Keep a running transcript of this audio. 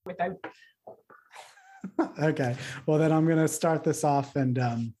without. Okay. Well, then I'm going to start this off.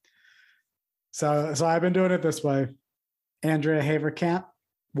 And so I've been doing it this way. Andrea Haverkamp,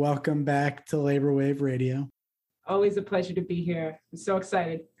 welcome back to Labor Wave Radio. Always a pleasure to be here. I'm so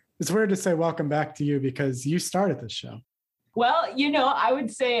excited. It's weird to say welcome back to you because you started this show. Well, I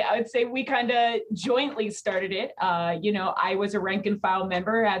would say we kind of jointly started it. I was a rank and file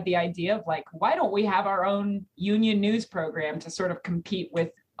member, had the idea of like, why don't we have our own union news program to sort of compete with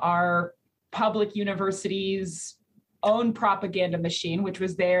our public university's own propaganda machine, which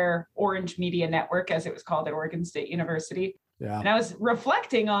was their Orange Media Network, as it was called at Oregon State University. Yeah. And I was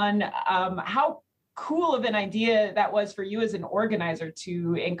reflecting on how cool of an idea that was for you as an organizer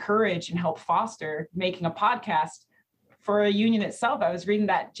to encourage and help foster making a podcast for a union itself. I was reading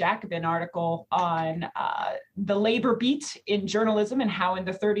that Jacobin article on the labor beat in journalism and how in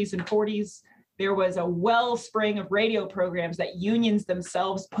the 30s and 40s, there was a wellspring of radio programs that unions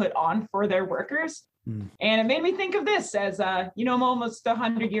themselves put on for their workers. And it made me think of this as, I'm almost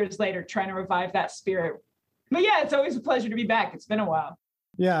 100 years later trying to revive that spirit. But yeah, it's always a pleasure to be back. It's been a while.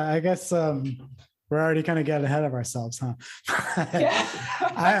 Yeah, I guess we're already kind of getting ahead of ourselves, huh? Yeah.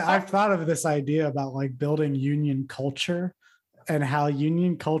 I've thought of this idea about like building union culture and how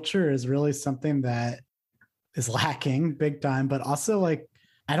union culture is really something that is lacking big time, but also like,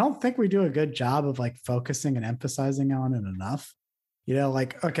 I don't think we do a good job of like focusing and emphasizing on it enough.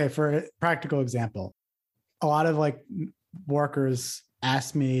 Like, okay, for a practical example, a lot of like workers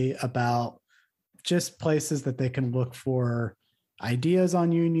ask me about just places that they can look for ideas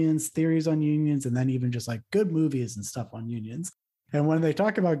on unions, theories on unions, and then even just like good movies and stuff on unions. And when they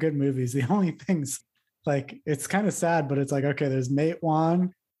talk about good movies, the only things like, it's kind of sad, but it's like, okay, there's Matewan,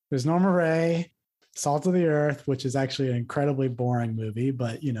 there's Norma Rae, Salt of the Earth, which is actually an incredibly boring movie,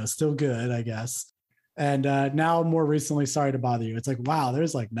 but still good, I guess. And now more recently, Sorry to Bother You. It's like, wow,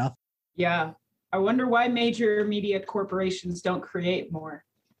 there's like nothing. Yeah. I wonder why major media corporations don't create more.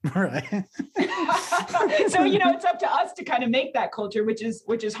 Right. So, it's up to us to kind of make that culture, which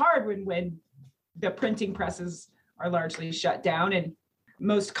is hard when the printing presses are largely shut down and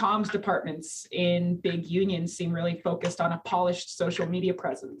most comms departments in big unions seem really focused on a polished social media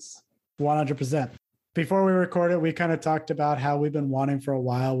presence. 100%. Before we recorded, we kind of talked about how we've been wanting for a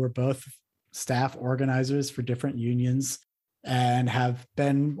while. We're both staff organizers for different unions and have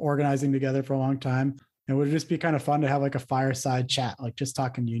been organizing together for a long time. And it would just be kind of fun to have like a fireside chat, like just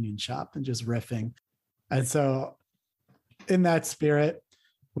talking union shop and just riffing. And so in that spirit,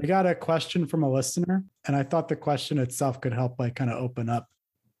 we got a question from a listener. And I thought the question itself could help like kind of open up,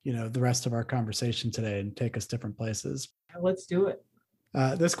 the rest of our conversation today and take us different places. Let's do it.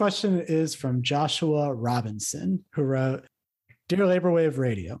 This question is from Joshua Robinson, who wrote, "Dear Labor Wave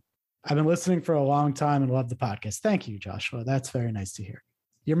Radio, I've been listening for a long time and love the podcast." Thank you, Joshua. That's very nice to hear.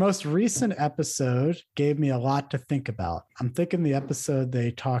 "Your most recent episode gave me a lot to think about. I'm thinking the episode they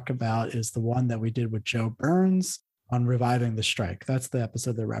talk about is the one that we did with Joe Burns on reviving the strike." That's the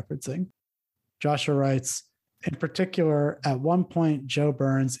episode they're referencing. Joshua writes, "In particular, at one point, Joe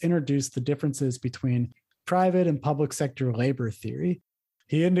Burns introduced the differences between private and public sector labor theory.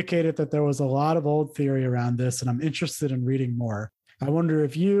 He indicated that there was a lot of old theory around this, and I'm interested in reading more. I wonder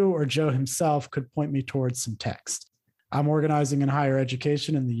if you or Joe himself could point me towards some text. I'm organizing in higher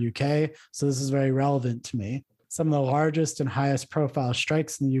education in the UK, so this is very relevant to me. Some of the largest and highest profile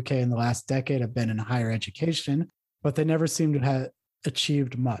strikes in the UK in the last decade have been in higher education, but they never seem to have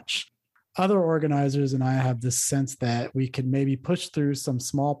achieved much. Other organizers and I have this sense that we can maybe push through some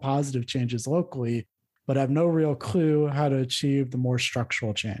small positive changes locally, but have no real clue how to achieve the more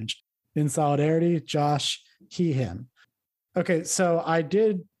structural change. In solidarity, Josh, he, him." Okay, so I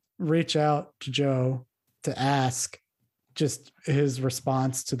did reach out to Joe to ask just his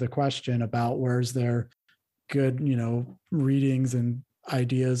response to the question about where's there good, readings and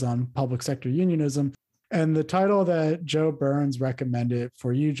ideas on public sector unionism. And the title that Joe Burns recommended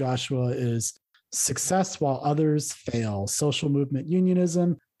for you, Joshua, is "Success While Others Fail: Social Movement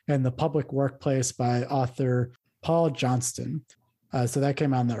Unionism and the Public Workplace" by author Paul Johnston. So that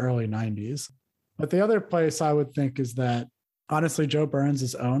came out in the early 90s. But the other place I would think is that, honestly, Joe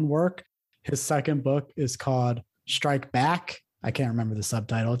Burns' own work, his second book is called Strike Back. I can't remember the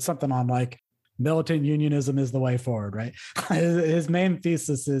subtitle. It's something on like militant unionism is the way forward, right? His main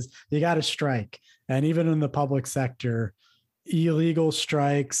thesis is you got to strike. And even in the public sector, illegal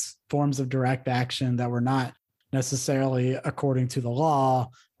strikes, forms of direct action that were not necessarily according to the law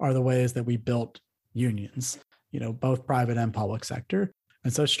are the ways that we built unions, both private and public sector.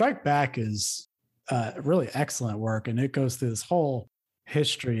 And so Strike Back is really excellent work. And it goes through this whole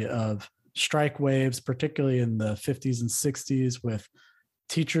history of strike waves, particularly in the 50s and 60s with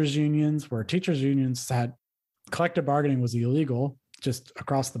teachers unions, where teachers unions had collective bargaining was illegal just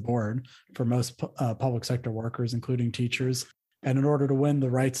across the board for most public sector workers, including teachers. And in order to win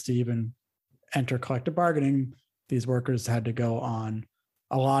the rights to even enter collective bargaining, these workers had to go on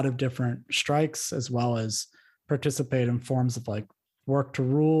a lot of different strikes, as well as participate in forms of like work to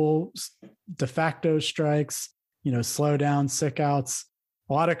rule, de facto strikes, slow down, sick outs,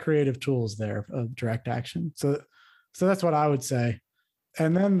 a lot of creative tools there of direct action. So that's what I would say.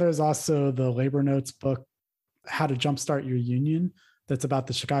 And then there's also the Labor Notes book, How to Jumpstart Your Union, that's about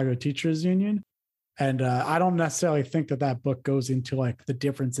the Chicago Teachers Union. And I don't necessarily think that book goes into like the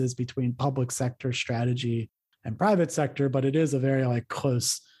differences between public sector strategy and private sector, but it is a very like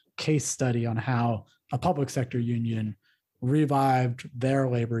close case study on how a public sector union revived their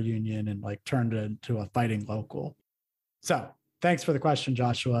labor union and like turned it into a fighting local. So thanks for the question,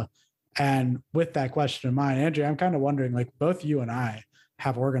 Joshua. And with that question in mind, Andrea, I'm kind of wondering, like, both you and I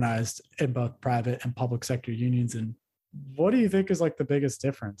have organized in both private and public sector unions. And what do you think is like the biggest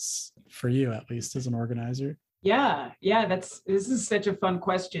difference for you, at least as an organizer? Yeah, this is such a fun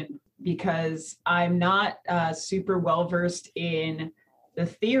question, because I'm not super well versed in the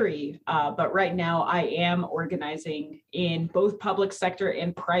theory, but right now I am organizing in both public sector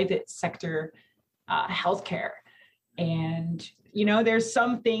and private sector healthcare. And, there's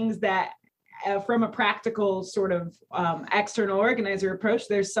some things that from a practical sort of external organizer approach,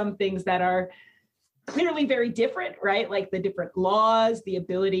 there's some things that are clearly very different, right? Like the different laws, the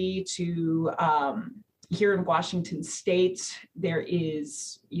ability to, here in Washington state, there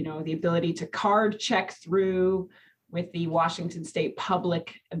is, the ability to card check through with the Washington State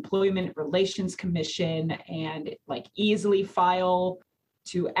Public Employment Relations Commission and like easily file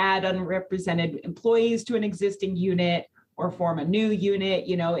to add unrepresented employees to an existing unit or form a new unit.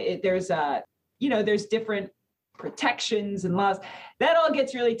 There's different protections and laws. That all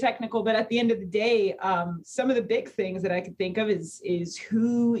gets really technical, but at the end of the day, some of the big things that I could think of is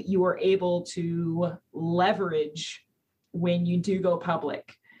who you are able to leverage when you do go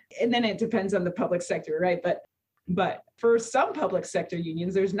public. And then it depends on the public sector, right? But for some public sector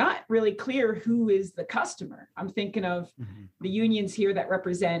unions, there's not really clear who is the customer. I'm thinking of the unions here that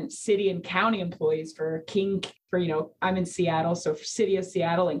represent city and county employees I'm in Seattle, so for City of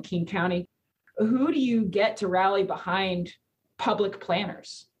Seattle and King County. Who do you get to rally behind public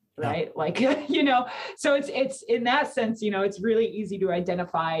planners, right? Like, so it's in that sense, it's really easy to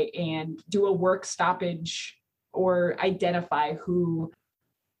identify and do a work stoppage or identify who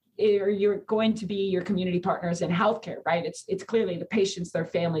you're going to be your community partners in healthcare, right? It's clearly the patients, their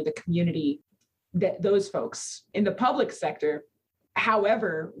family, the community, those folks in the public sector.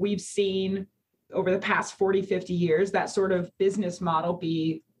 However, we've seen over the past 40, 50 years, that sort of business model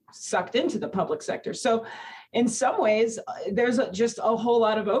be sucked into the public sector. So in some ways, there's just a whole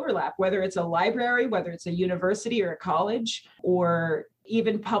lot of overlap, whether it's a library, whether it's a university or a college, or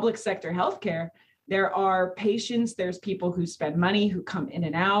even public sector healthcare. There are patients, there's people who spend money, who come in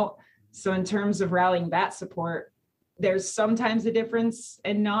and out. So in terms of rallying that support, there's sometimes a difference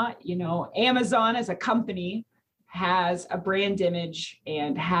and not. Amazon as a company has a brand image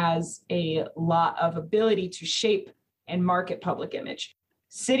and has a lot of ability to shape and market public image.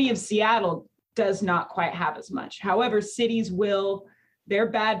 City of Seattle does not quite have as much. However, cities they're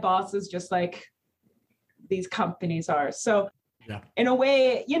bad bosses, just like these companies are. So in a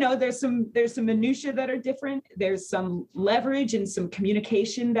way, there's some minutia that are different. There's some leverage and some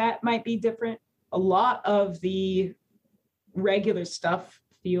communication that might be different. A lot of the regular stuff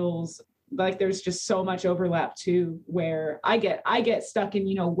feels like there's just so much overlap too, where I get stuck in,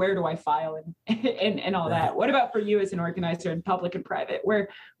 where do I file and all that. What about for you as an organizer in public and private? Where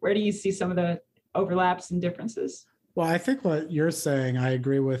do you see some of the overlaps and differences? Well, I think what you're saying, I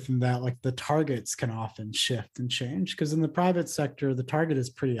agree with, in that like the targets can often shift and change, because in the private sector, the target is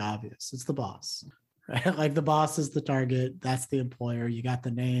pretty obvious. It's the boss, right? Like the boss is the target. That's the employer. You got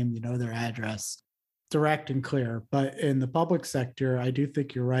the name, their address, direct and clear. But in the public sector, I do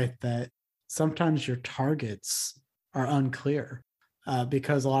think you're right that sometimes your targets are unclear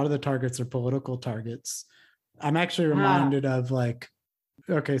because a lot of the targets are political targets. I'm actually reminded of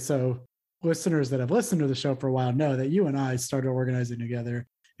so listeners that have listened to the show for a while know that you and I started organizing together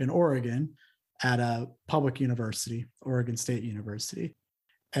in Oregon at a public university, Oregon State University.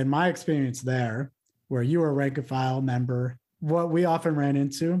 And my experience there, where you were a rank and file member, what we often ran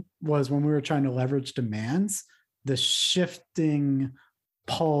into was when we were trying to leverage demands, the shifting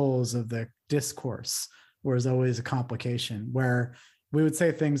poles of the discourse was always a complication, where we would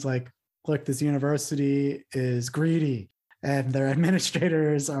say things like, look, this university is greedy and their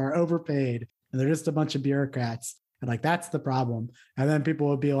administrators are overpaid and they're just a bunch of bureaucrats. And like, that's the problem. And then people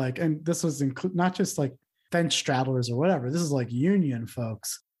would be like, and this was not just like fence straddlers or whatever, this is like union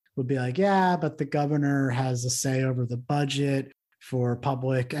folks would be like, yeah, but the governor has a say over the budget for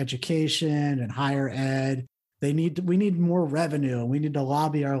public education and higher ed. We need more revenue. We need to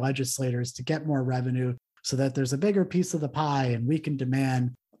lobby our legislators to get more revenue so that there's a bigger piece of the pie and we can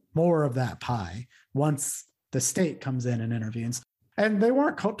demand more of that pie once the state comes in and intervenes. And they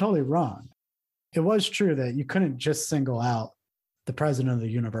weren't totally wrong. It was true that you couldn't just single out the president of the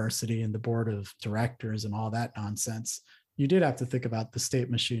university and the board of directors and all that nonsense. You did have to think about the state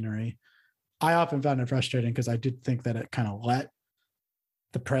machinery. I often found it frustrating because I did think that it kind of let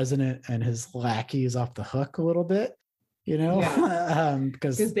the president and his lackeys off the hook a little bit,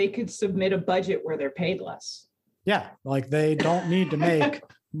 because they could submit a budget where they're paid less. Yeah, like they don't need to make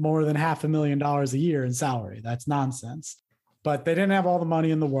more than $500,000 a year in salary. That's nonsense. But they didn't have all the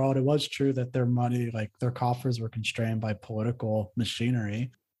money in the world. It was true that their money, like their coffers, were constrained by political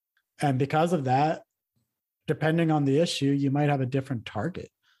machinery. And because of that, depending on the issue, you might have a different target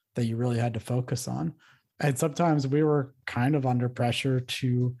that you really had to focus on. And sometimes we were kind of under pressure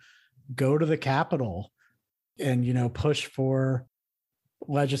to go to the Capitol and, push for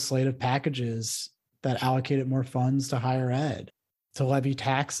legislative packages that allocated more funds to higher ed, to levy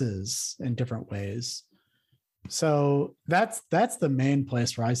taxes in different ways. So that's the main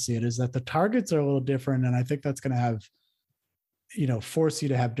place where I see it, is that the targets are a little different. And I think that's going to have, force you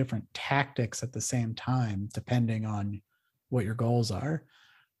to have different tactics at the same time, depending on what your goals are.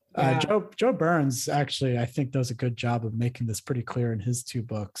 Yeah. Joe Burns actually, I think, does a good job of making this pretty clear in his 2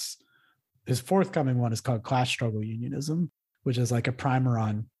 books. His forthcoming one is called Class Struggle Unionism, which is like a primer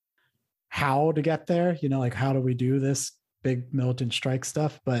on how to get there, like how do we do this big militant strike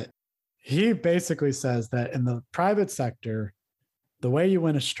stuff. But he basically says that in the private sector, the way you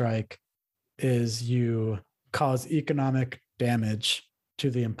win a strike is you cause economic damage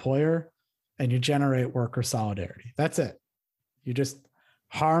to the employer and you generate worker solidarity. That's it. You just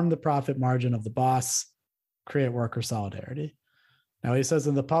harm the profit margin of the boss, create worker solidarity. Now, he says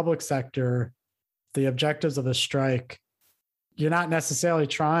in the public sector, the objectives of a strike, you're not necessarily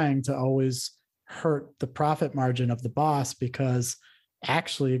trying to always hurt the profit margin of the boss, because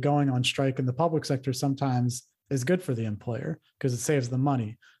actually going on strike in the public sector sometimes is good for the employer because it saves them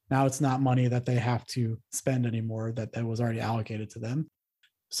money. Now it's not money that they have to spend anymore, that was already allocated to them.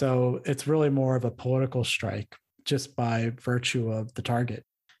 So it's really more of a political strike just by virtue of the target.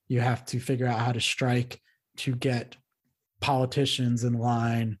 You have to figure out how to strike to get politicians in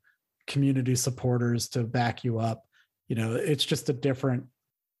line, community supporters to back you up. It's just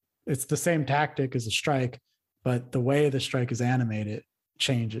it's the same tactic as a strike, but the way the strike is animated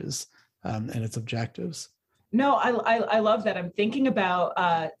changes and its objectives. No, I love that. I'm thinking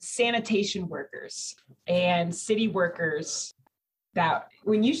about sanitation workers and city workers, that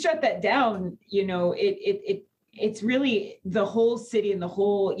when you shut that down, it's really the whole city and the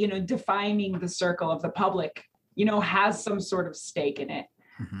whole, defining the circle of the public, has some sort of stake in it.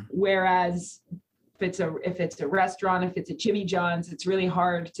 Mm-hmm. Whereas if it's a restaurant, if it's a Jimmy John's, it's really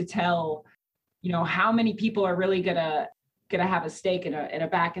hard to tell, how many people are really gonna have a stake and a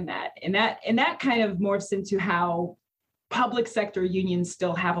back in that. And that kind of morphs into how public sector unions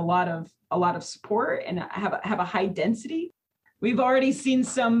still have a lot of support and have a high density. We've already seen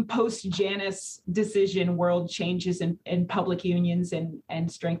some post-Janus decision world changes in public unions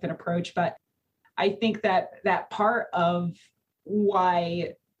and strength and approach. But I think that part of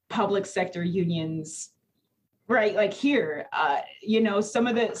why public sector unions, right, like here, some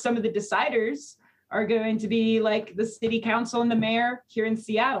of the deciders are going to be like the city council and the mayor here in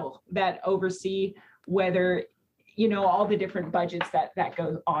Seattle that oversee whether, all the different budgets that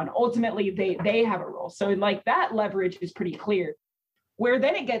go on. Ultimately, they have a role. So like that leverage is pretty clear. Where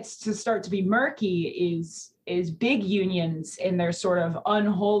then it gets to start to be murky is big unions in their sort of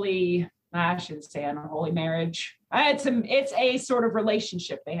unholy, I shouldn't say unholy marriage. It's a sort of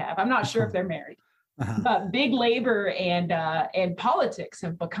relationship they have. I'm not sure if they're married, but big labor and politics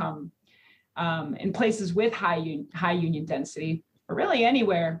have become, in places with high union density, or really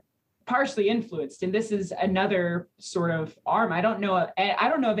anywhere, partially influenced. And this is another sort of arm. I don't know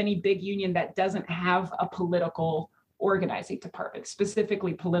of any big union that doesn't have a political organizing department,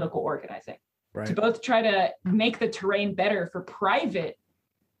 specifically political organizing, right, to both try to make the terrain better for private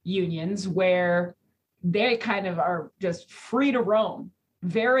unions where they kind of are just free to roam,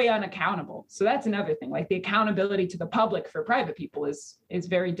 very unaccountable. So that's another thing. Like the accountability to the public for private people is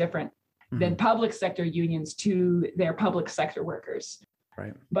very different than public sector unions to their public sector workers.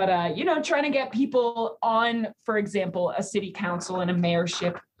 Right. But, trying to get people on, for example, a city council and a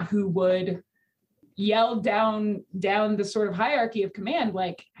mayorship who would yell down the sort of hierarchy of command,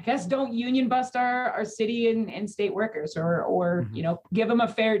 like, I guess don't union bust our city and state workers, or give them a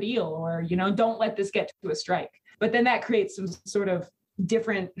fair deal, or don't let this get to a strike. But then that creates some sort of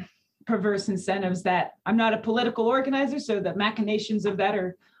different perverse incentives that I'm not a political organizer, so the machinations of that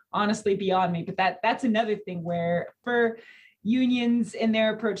are honestly beyond me. But that's another thing where for unions in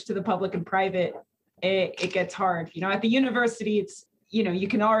their approach to the public and private, it gets hard. At the university, it's, you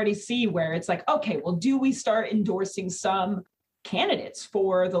can already see where it's like, okay, well, do we start endorsing some candidates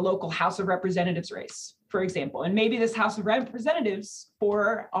for the local House of Representatives race, for example? And maybe this House of Representatives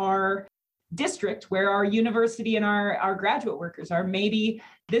for our district where our university and our graduate workers are, maybe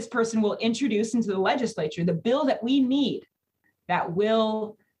this person will introduce into the legislature the bill that we need that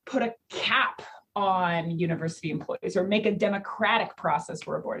will put a cap on university employees or make a democratic process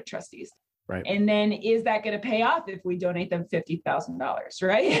for a board of trustees. Right. And then is that going to pay off if we donate them $50,000,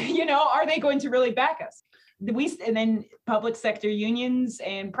 right? Are they going to really back us? And then public sector unions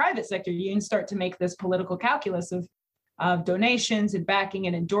and private sector unions start to make this political calculus of donations and backing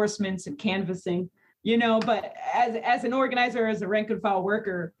and endorsements and canvassing, but as an organizer, as a rank and file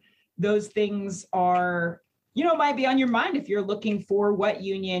worker, those things are, might be on your mind if you're looking for what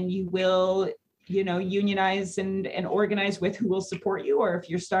union you will, unionize and organize with, who will support you, or if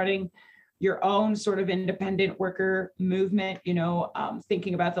you're starting your own sort of independent worker movement,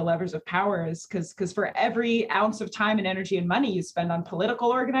 thinking about the levers of power is because for every ounce of time and energy and money you spend on political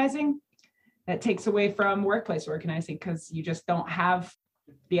organizing, that takes away from workplace organizing because you just don't have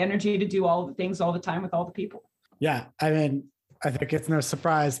the energy to do all the things all the time with all the people. Yeah. I mean, I think it's no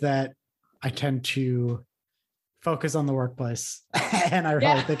surprise that I tend to focus on the workplace. And I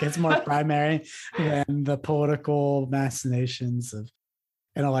really think it's more primary than the political machinations of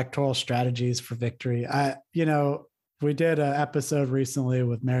and electoral strategies for victory. We did an episode recently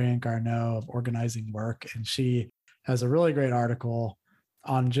with Marianne Garneau of Organizing Work, and she has a really great article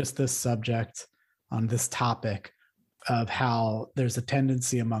on just this subject, on this topic of how there's a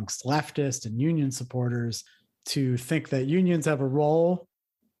tendency amongst leftist and union supporters to think that unions have a role,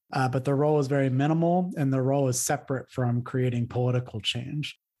 but their role is very minimal and their role is separate from creating political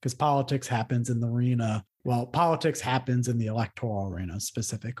change, because politics happens in the arena. Well, politics happens in the electoral arena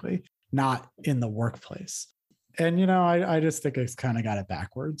specifically, not in the workplace. And, I just think it's kind of got it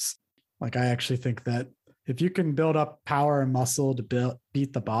backwards. Like, I actually think that if you can build up power and muscle to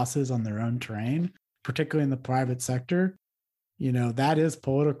beat the bosses on their own terrain, particularly in the private sector, that is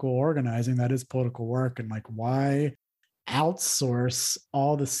political organizing, that is political work. And like, why outsource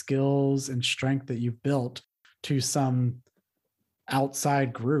all the skills and strength that you've built to some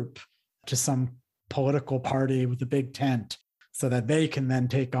outside group, to some political party with a big tent so that they can then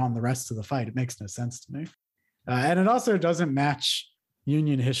take on the rest of the fight? It makes no sense to me. And it also doesn't match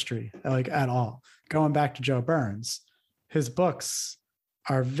union history, like, at all. Going back to Joe Burns, his books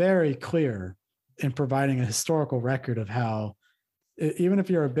are very clear in providing a historical record of how, even if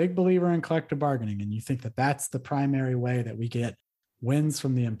you're a big believer in collective bargaining and you think that that's the primary way that we get wins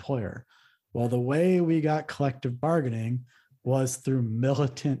from the employer, well, the way we got collective bargaining was through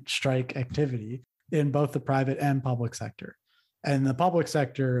militant strike activity in both the private and public sector. And the public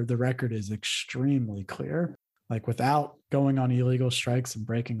sector, the record is extremely clear. Like, without going on illegal strikes and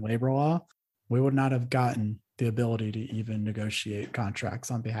breaking labor law, we would not have gotten the ability to even negotiate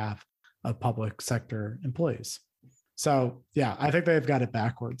contracts on behalf of public sector employees. So, yeah, I think they've got it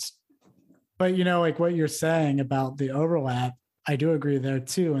backwards. But, like what you're saying about the overlap, I do agree there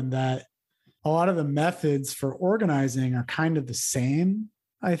too, in that a lot of the methods for organizing are kind of the same,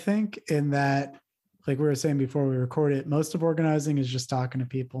 I think, in that, like we were saying before we recorded, most of organizing is just talking to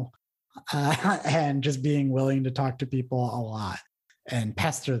people and just being willing to talk to people a lot and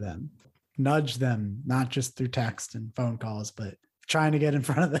pester them, nudge them, not just through text and phone calls, but trying to get in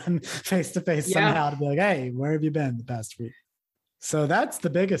front of them face to face somehow to be like, hey, where have you been the past week? So that's the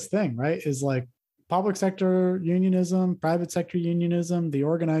biggest thing, right? Is like public sector unionism, private sector unionism, the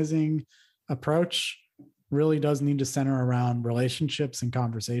organizing approach really does need to center around relationships and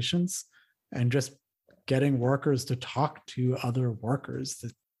conversations and just getting workers to talk to other workers.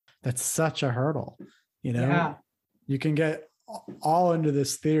 That's such a hurdle. You can get all into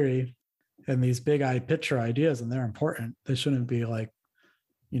this theory and these big picture ideas, and they're important. They shouldn't be like,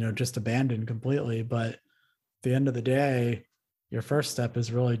 just abandoned completely. But at the end of the day, your first step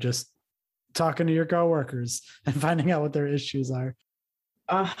is really just talking to your coworkers and finding out what their issues are.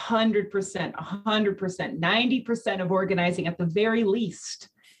 100%, 90% of organizing at the very least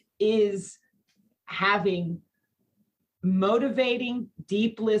is having motivating,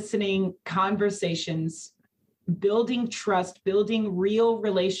 deep listening conversations, building trust, building real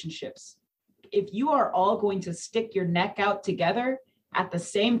relationships if you are all going to stick your neck out together at the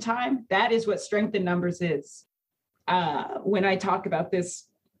same time, that is what strength in numbers is. When I talk about this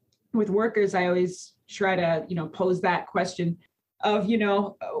with workers, I always try to, pose that question of,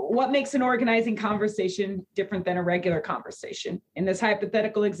 what makes an organizing conversation different than a regular conversation? In this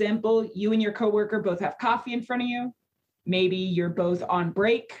hypothetical example, you and your coworker both have coffee in front of you. Maybe you're both on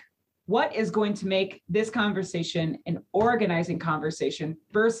break. What is going to make this conversation an organizing conversation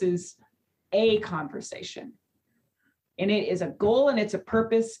versus a conversation? And it is a goal and it's a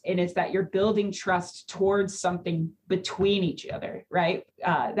purpose, and it's that you're building trust towards something between each other, right?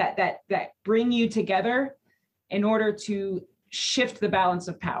 That bring you together in order to shift the balance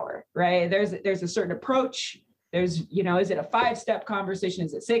of power, right? There's a certain approach. There's, is it a 5-step conversation?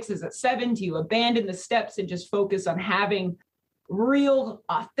 Is it 6? Is it 7? Do you abandon the steps and just focus on having real,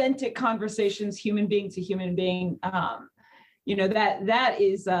 authentic conversations, human being to human being? That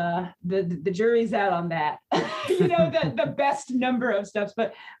is the jury's out on that. The best number of steps,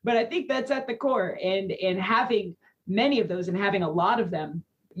 but I think that's at the core, and having many of those and having a lot of them.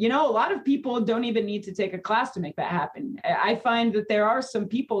 A lot of people don't even need to take a class to make that happen. I find that there are some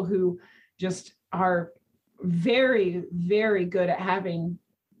people who just are very, very good at having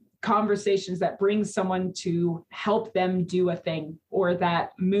conversations that bring someone to help them do a thing or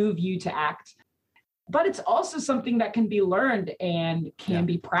that move you to act. But it's also something that can be learned and can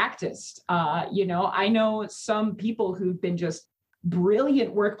be practiced. I know some people who've been just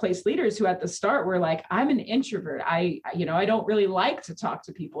brilliant workplace leaders who at the start were like, I'm an introvert. I don't really like to talk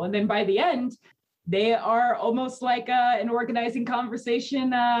to people. And then by the end, they are almost like an organizing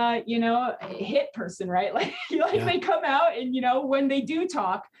conversation, hit person, right? They come out and, when they do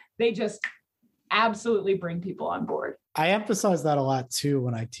talk, they just absolutely bring people on board. I emphasize that a lot too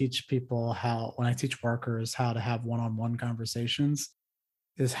when I teach people when I teach workers how to have one-on-one conversations,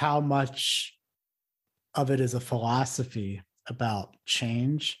 is how much of it is a philosophy about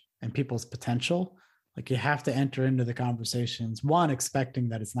change and people's potential. Like, you have to enter into the conversations, one, expecting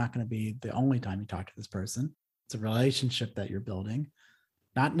that it's not going to be the only time you talk to this person. It's a relationship that you're building,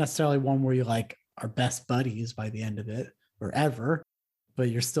 not necessarily one where you are best buddies by the end of it or ever, but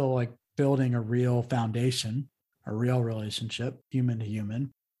you're still building a real foundation, a real relationship, human to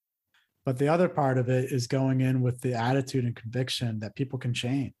human. But the other part of it is going in with the attitude and conviction that people can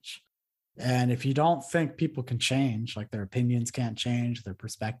change. And if you don't think people can change, their opinions can't change, their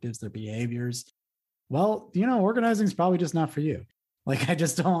perspectives, their behaviors, well, organizing is probably just not for you. I think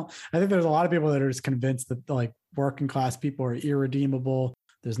there's a lot of people that are just convinced that working class people are irredeemable.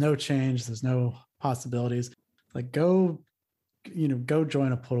 There's no change. There's no possibilities. Go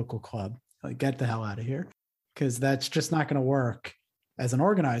join a political club. Get the hell out of here. Because that's just not going to work as an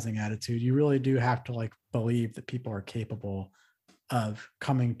organizing attitude. You really do have to believe that people are capable of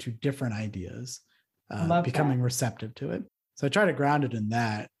coming to different ideas, becoming receptive to it. So I try to ground it in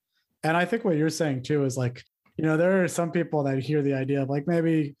that. And I think what you're saying too is there are some people that hear the idea of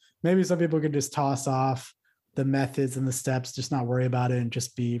maybe some people could just toss off the methods and the steps, just not worry about it and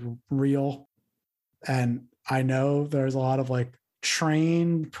just be real. And I know there's a lot of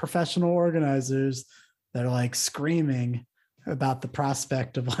trained professional organizers that are screaming about the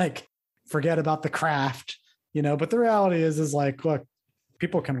prospect of forget about the craft, but the reality is look,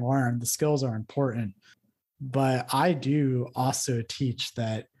 people can learn, the skills are important. But I do also teach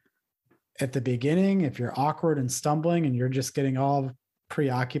that at the beginning, if you're awkward and stumbling and you're just getting all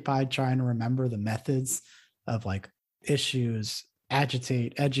preoccupied trying to remember the methods of issues,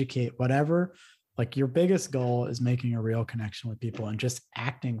 agitate, educate, whatever, your biggest goal is making a real connection with people and just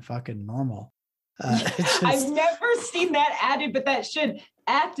acting fucking normal. I've never seen that added, but that should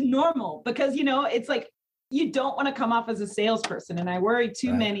act normal, because it's you don't want to come off as a salesperson. And I worry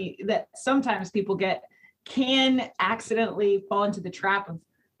too many that sometimes people can accidentally fall into the trap of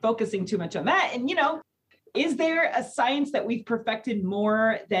focusing too much on that. And is there a science that we've perfected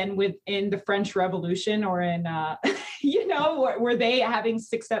more than within the French Revolution or in were they having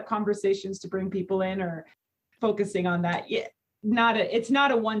 6-step conversations to bring people in or focusing on that? Yeah, it's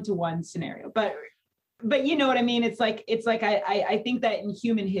not a one-to-one scenario, but you know what I mean? I think that in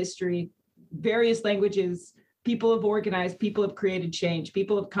human history, various languages, people have organized, people have created change,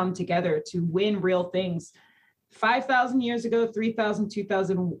 people have come together to win real things. 5,000 years ago, 3,000,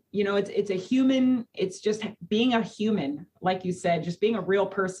 2,000, it's a human, it's just being a human, like you said, just being a real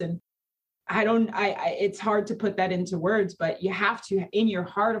person. It's hard to put that into words, but you have to, in your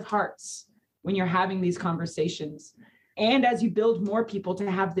heart of hearts, when you're having these conversations, and as you build more people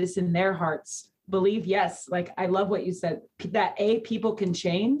to have this in their hearts, believe, yes, I love what you said, that A, people can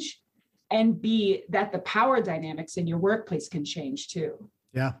change, and B, that the power dynamics in your workplace can change too.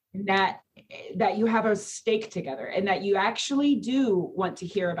 Yeah. And that you have a stake together and that you actually do want to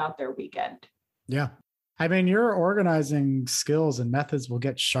hear about their weekend. Yeah. I mean, your organizing skills and methods will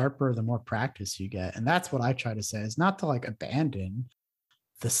get sharper the more practice you get. And that's what I try to say, is not to like abandon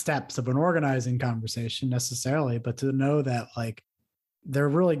the steps of an organizing conversation necessarily, but to know that like they're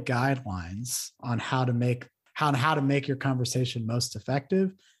really guidelines on how to make your conversation most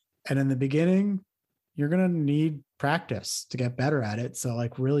effective. And in the beginning, you're going to need practice to get better at it. So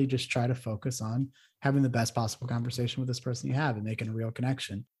like really just try to focus on having the best possible conversation with this person you have and making a real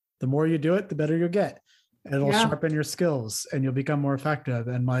connection. The more you do it, the better you'll get. It'll sharpen your skills and you'll become more effective.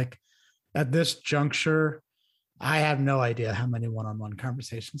 And like at this juncture, I have no idea how many one-on-one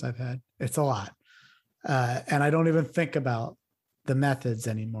conversations I've had. It's a lot. And I don't even think about the methods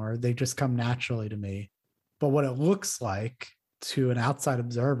anymore. They just come naturally to me. But what it looks like to an outside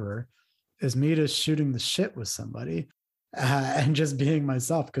observer is me just shooting the shit with somebody and just being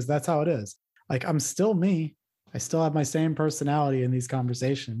myself, because that's how it is. Like I'm still me. I still have my same personality in these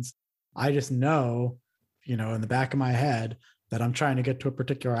conversations. I just know, in the back of my head that I'm trying to get to a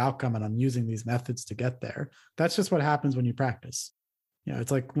particular outcome and I'm using these methods to get there. That's just what happens when you practice.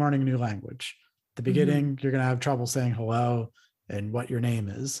 It's like learning a new language. At the beginning, you're going to have trouble saying hello and what your name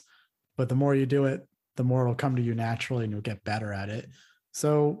is. But the more you do it, the more it'll come to you naturally and you'll get better at it.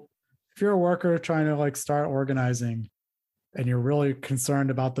 So if you're a worker trying to like start organizing and you're really concerned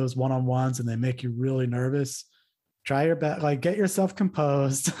about those one-on-ones and they make you really nervous, try your best, like get yourself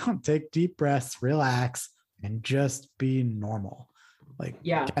composed, take deep breaths, relax, and just be normal. Like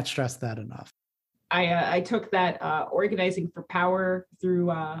can't stress that enough. I took that Organizing for Power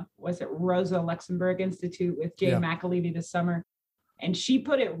through, was it Rosa Luxemburg Institute with Jay McAlevey this summer. And she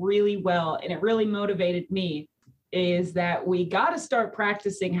put it really well, and it really motivated me, is that we got to start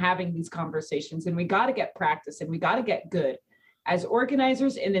practicing having these conversations, and we got to get practice, and we got to get good as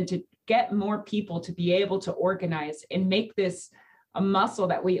organizers, and then to get more people to be able to organize and make this a muscle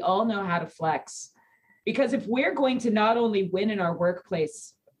that we all know how to flex. Because if we're going to not only win in our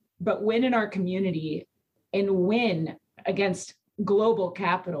workplace, but win in our community and win against global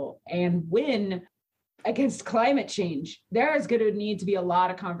capital and win against climate change, there is going to need to be a lot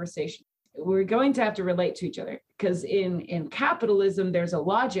of conversation. We're going to have to relate to each other, because in capitalism, there's a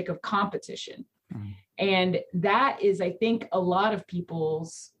logic of competition. And that is, I think, a lot of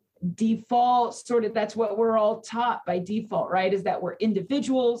people's default that's what we're all taught by default, right? Is that we're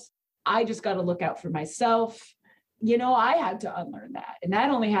individuals. I just got to look out for myself. I had to unlearn that. And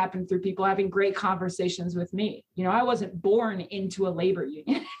that only happened through people having great conversations with me. I wasn't born into a labor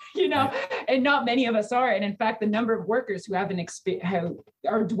union, and not many of us are. And in fact, the number of workers who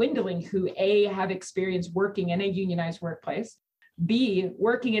are dwindling, who A, have experience working in a unionized workplace, B,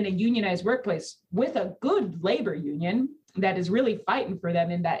 working in a unionized workplace with a good labor union that is really fighting for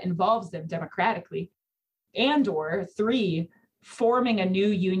them and that involves them democratically, and or 3, forming a new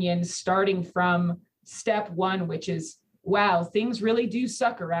union starting from step 1, which is, wow, things really do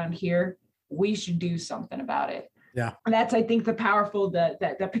suck around here. We should do something about it. Yeah. And that's, I think, the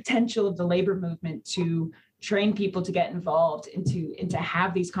potential of the labor movement to train people to get involved and to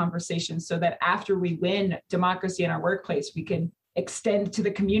have these conversations, so that after we win democracy in our workplace, we can extend to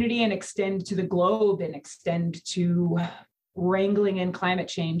the community and extend to the globe and extend to wrangling in climate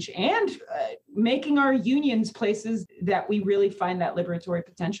change and making our unions places that we really find that liberatory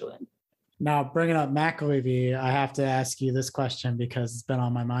potential in. Now, bringing up McAlevey, I have to ask you this question because it's been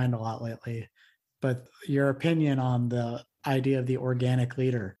on my mind a lot lately, but your opinion on the idea of the organic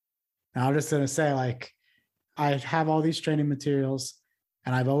leader. Now, I'm just going to say, like, I have all these training materials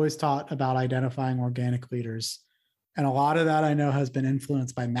and I've always taught about identifying organic leaders. And a lot of that I know has been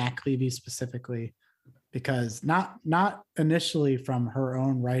influenced by McAlevey specifically, because not initially from her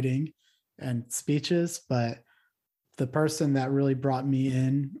own writing and speeches, but the person that really brought me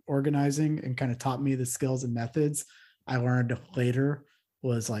in organizing and kind of taught me the skills and methods I learned later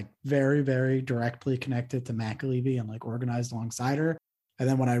was like very, very directly connected to McAlevey and like organized alongside her. And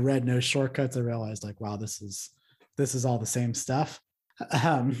then when I read No Shortcuts, I realized like, wow, this is all the same stuff.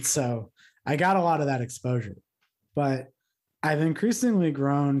 So I got a lot of that exposure, but I've increasingly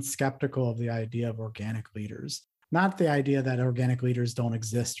grown skeptical of the idea of organic leaders, not the idea that organic leaders don't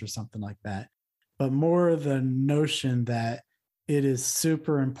exist or something like that, but more the notion that it is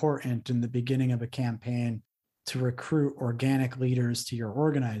super important in the beginning of a campaign to recruit organic leaders to your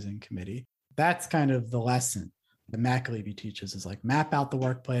organizing committee. That's kind of the lesson that McAlevey teaches, is like map out the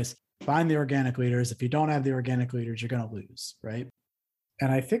workplace, find the organic leaders. If you don't have the organic leaders, you're going to lose, right?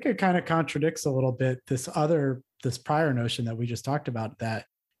 And I think it kind of contradicts a little bit this prior notion that we just talked about, that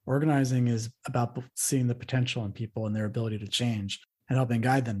organizing is about seeing the potential in people and their ability to change. and helping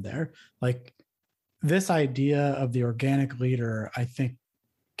guide them there. Like this idea of the organic leader, I think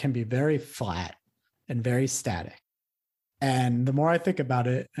can be very flat and very static. And the more I think about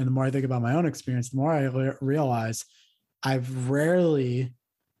it and the more I think about my own experience, the more I realize I've rarely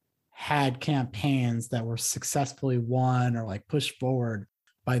had campaigns that were successfully won or like pushed forward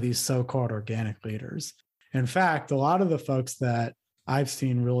by these so-called organic leaders. In fact, a lot of the folks that I've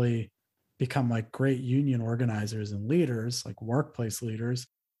seen really become like great union organizers and leaders, like workplace leaders,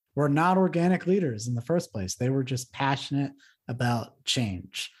 were not organic leaders in the first place. They were just passionate about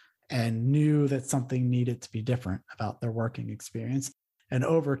change and knew that something needed to be different about their working experience. And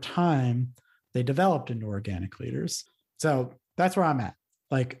over time, they developed into organic leaders. So that's where I'm at.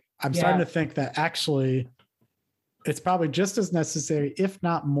 Like, I'm starting to think that actually it's probably just as necessary, if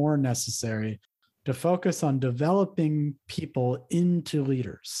not more necessary, to focus on developing people into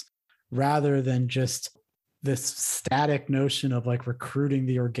leaders rather than just this static notion of like recruiting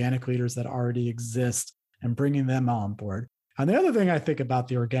the organic leaders that already exist and bringing them on board. And the other thing I think about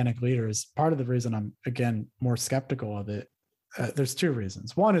the organic leaders, part of the reason I'm, again, more skeptical of it, there's two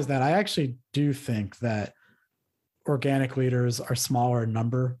reasons. One is that I actually do think that organic leaders are smaller in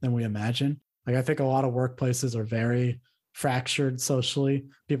number than we imagine. Like, I think a lot of workplaces are very fractured socially.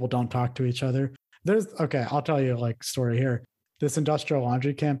 People don't talk to each other. I'll tell you like story here. This industrial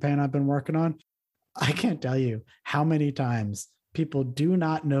laundry campaign I've been working on, I can't tell you how many times people do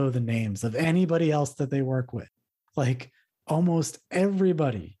not know the names of anybody else that they work with. Like, almost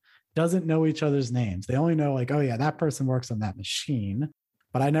everybody doesn't know each other's names. They only know like, oh yeah, that person works on that machine,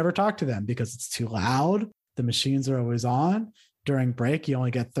 but I never talk to them because it's too loud. The machines are always on. During break, you only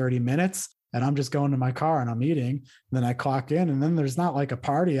get 30 minutes and I'm just going to my car and I'm eating. And then I clock in and then there's not like a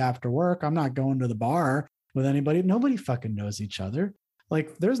party after work. I'm not going to the bar with anybody. Nobody fucking knows each other.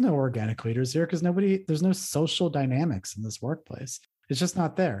 Like, there's no organic leaders here because there's no social dynamics in this workplace. It's just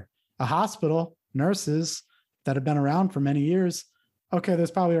not there. A hospital, nurses that have been around for many years, okay,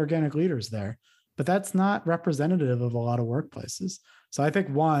 there's probably organic leaders there, but that's not representative of a lot of workplaces. So I think,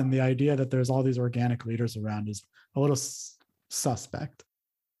 one, the idea that there's all these organic leaders around is a little suspect.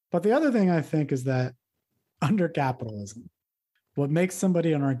 But the other thing I think is that under capitalism, what makes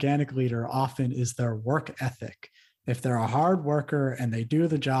somebody an organic leader often is their work ethic. If they're a hard worker and they do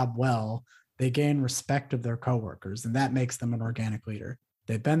the job well, they gain respect of their coworkers, and that makes them an organic leader.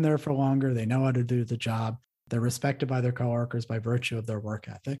 They've been there for longer. They know how to do the job. They're respected by their coworkers by virtue of their work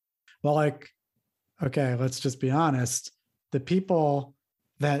ethic. Well, like, okay, let's just be honest. The people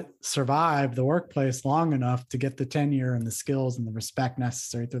that survive the workplace long enough to get the tenure and the skills and the respect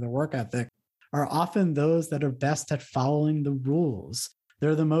necessary through their work ethic are often those that are best at following the rules.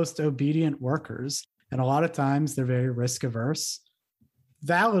 They're the most obedient workers. And a lot of times they're very risk averse,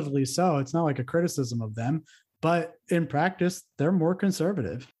 validly so. It's not like a criticism of them, but in practice, they're more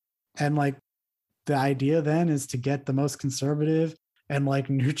conservative. And like, the idea then is to get the most conservative and like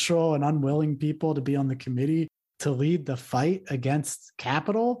neutral and unwilling people to be on the committee to lead the fight against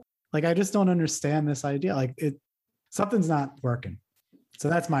capital. Like, I just don't understand this idea. Like, something's not working. So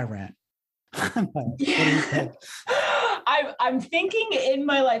that's my rant. What do you think? I'm thinking in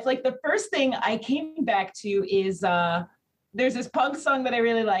my life, like the first thing I came back to is there's this punk song that I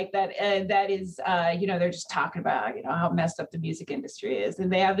really like that is, they're just talking about, how messed up the music industry is.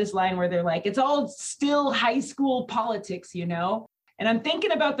 And they have this line where they're like, it's all still high school politics, And I'm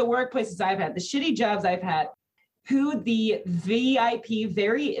thinking about the workplaces I've had, the shitty jobs I've had, who the VIP,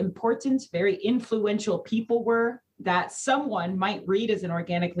 very important, very influential people were that someone might read as an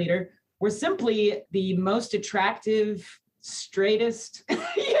organic leader were simply the most attractive, straightest,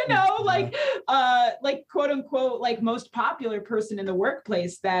 like quote unquote, like most popular person in the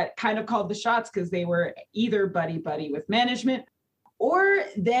workplace that kind of called the shots because they were either buddy with management or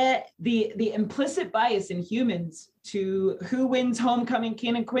that the implicit bias in humans to who wins homecoming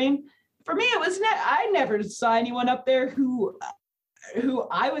king and queen. For me, it was I never saw anyone up there who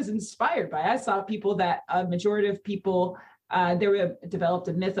I was inspired by. I saw people that a majority of people, developed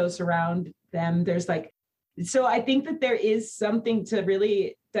a mythos around them. So I think that there is something to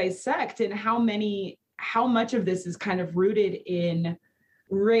really dissect in how much of this is kind of rooted in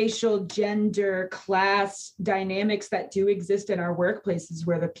racial, gender, class dynamics that do exist in our workplaces,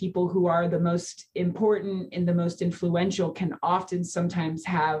 where the people who are the most important and the most influential can often sometimes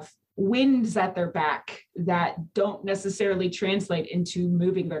have winds at their back that don't necessarily translate into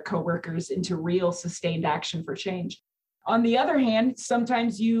moving their coworkers into real sustained action for change. On the other hand,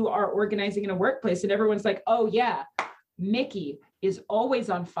 sometimes you are organizing in a workplace and everyone's like, oh yeah, Mickey is always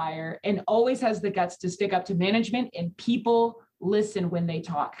on fire and always has the guts to stick up to management, and people listen when they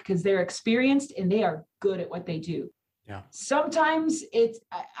talk because they're experienced and they are good at what they do. Yeah. Sometimes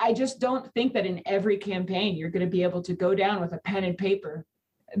I just don't think that in every campaign you're going to be able to go down with a pen and paper.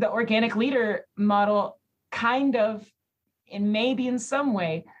 The organic leader model kind of, and maybe in some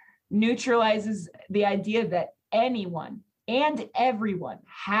way, neutralizes the idea that anyone and everyone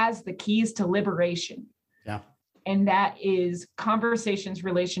has the keys to liberation. Yeah. And that is conversations,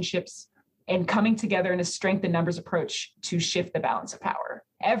 relationships, and coming together in a strength in numbers approach to shift the balance of power.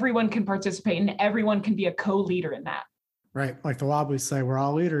 Everyone can participate and everyone can be a co-leader in that. Right. Like the Wobblies say, we're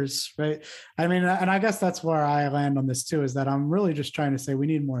all leaders, right? I mean, and I guess that's where I land on this too, is that I'm really just trying to say we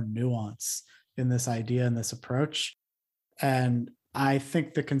need more nuance in this idea and this approach. And I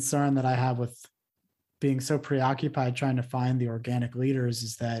think the concern that I have with being so preoccupied trying to find the organic leaders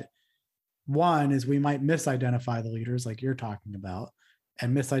is that one is we might misidentify the leaders like you're talking about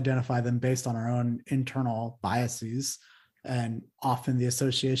and misidentify them based on our own internal biases and often the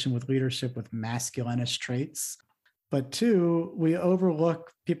association with leadership with masculinist traits. But two, we overlook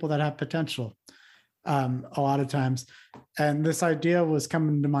people that have potential a lot of times. And this idea was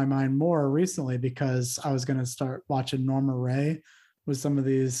coming to my mind more recently because I was going to start watching Norma Rae with some of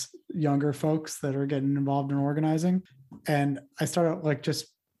these younger folks that are getting involved in organizing. And I started like just,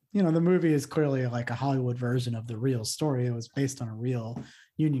 the movie is clearly like a Hollywood version of the real story. It was based on a real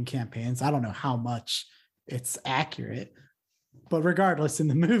union campaigns. I don't know how much it's accurate, but regardless, in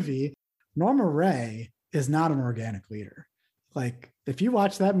the movie, Norma Rae is not an organic leader. Like if you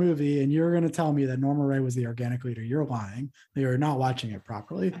watch that movie and you're going to tell me that Norma Rae was the organic leader, you're lying. You're not watching it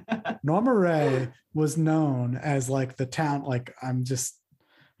properly. Norma Rae was known as like the town, like I'm just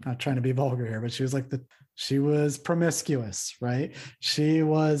not trying to be vulgar here, but she was like she was promiscuous, right? She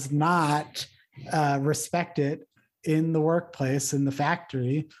was not respected in the workplace, in the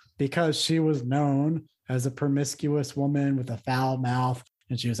factory, because she was known as a promiscuous woman with a foul mouth,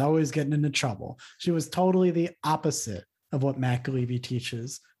 and she was always getting into trouble. She was totally the opposite of what Matt Galivi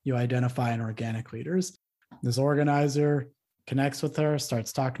teaches you identify in organic leaders. This organizer connects with her,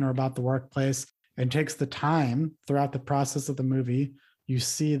 starts talking to her about the workplace, and takes the time throughout the process of the movie. You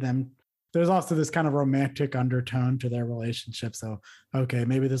see them. There's also this kind of romantic undertone to their relationship. So, okay,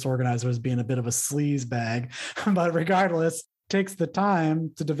 maybe this organizer is being a bit of a sleaze bag, but regardless, takes the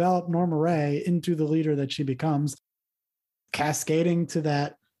time to develop Norma Rae into the leader that she becomes, cascading to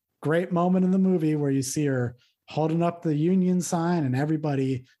that great moment in the movie where you see her holding up the union sign and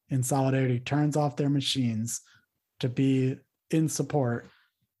everybody in solidarity turns off their machines to be in support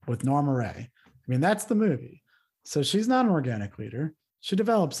with Norma Rae. I mean, that's the movie. So she's not an organic leader. She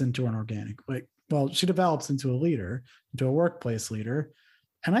develops into an organic, she develops into a leader, into a workplace leader.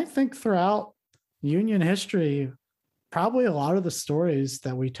 And I think throughout union history, probably a lot of the stories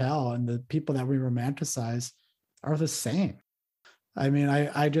that we tell and the people that we romanticize are the same. I mean,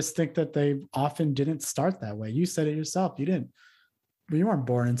 I just think that they often didn't start that way. You said it yourself. You weren't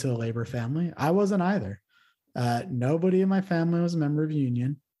born into a labor family. I wasn't either. Nobody in my family was a member of a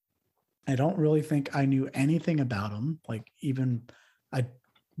union. I don't really think I knew anything about them, like even a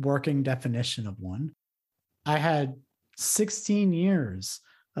working definition of one. I had 16 years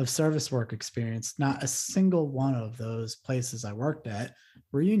of service work experience. Not a single one of those places I worked at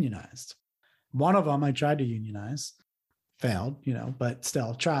were unionized. One of them I tried to unionize, failed, but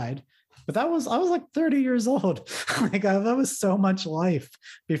still tried. But I was like 30 years old. That was so much life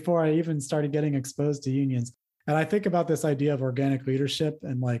before I even started getting exposed to unions. And I think about this idea of organic leadership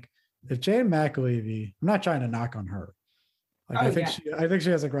and like, if Jane McAlevey, I'm not trying to knock on her. I think she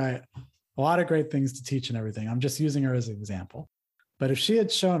has a lot of great things to teach and everything. I'm just using her as an example. But if she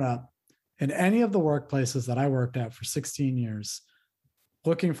had shown up in any of the workplaces that I worked at for 16 years,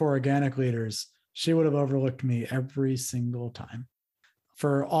 looking for organic leaders, she would have overlooked me every single time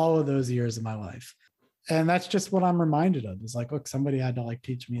for all of those years of my life. And that's just what I'm reminded of. Is like, look, somebody had to like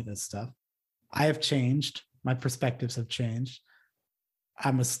teach me this stuff. I have changed. My perspectives have changed.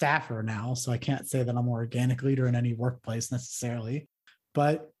 I'm a staffer now, so I can't say that I'm an organic leader in any workplace necessarily,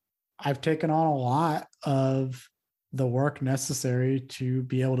 but I've taken on a lot of the work necessary to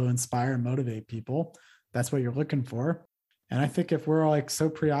be able to inspire and motivate people. That's what you're looking for. And I think if we're like so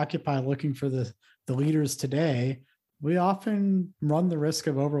preoccupied looking for the leaders today, we often run the risk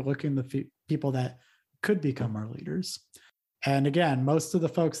of overlooking the people that could become our leaders. And again, most of the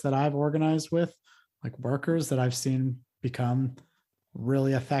folks that I've organized with, like workers that I've seen become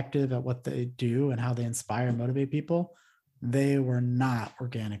really effective at what they do and how they inspire and motivate people, they were not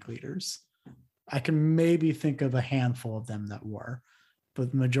organic leaders. I can maybe think of a handful of them that were,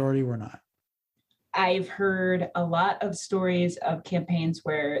 but the majority were not. I've heard a lot of stories of campaigns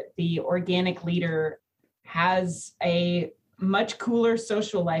where the organic leader has a much cooler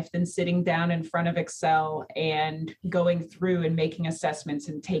social life than sitting down in front of Excel and going through and making assessments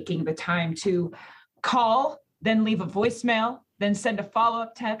and taking the time to call, then leave a voicemail, then send a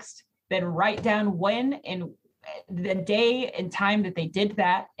follow-up text, then write down when and the day and time that they did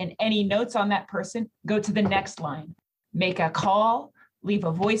that, and any notes on that person, go to the next line, make a call, leave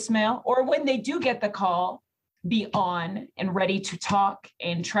a voicemail, or when they do get the call, be on and ready to talk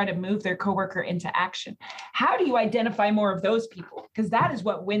and try to move their coworker into action. How do you identify more of those people? Because that is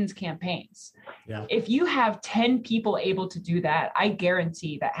what wins campaigns. Yeah. If you have 10 people able to do that, I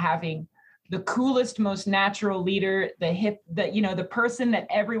guarantee that having the coolest, most natural leader, the person that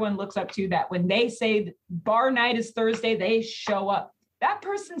everyone looks up to, that when they say bar night is Thursday, they show up. That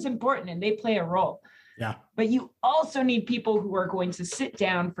person's important and they play a role. Yeah. But you also need people who are going to sit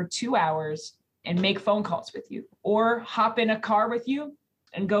down for 2 hours and make phone calls with you, or hop in a car with you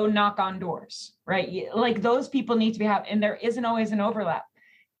and go knock on doors, right? Like those people need to be and there isn't always an overlap.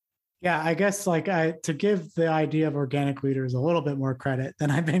 Yeah, I guess to give the idea of organic leaders a little bit more credit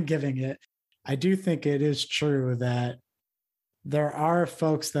than I've been giving it, I do think it is true that there are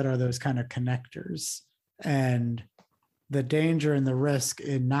folks that are those kind of connectors, and the danger and the risk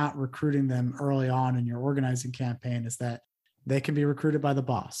in not recruiting them early on in your organizing campaign is that they can be recruited by the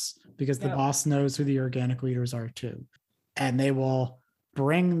boss, because the boss knows who the organic leaders are too. And they will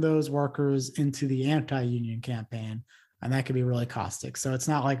bring those workers into the anti-union campaign, and that can be really caustic. So it's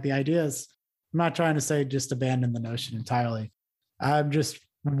not like the idea is, I'm not trying to say just abandon the notion entirely. I'm just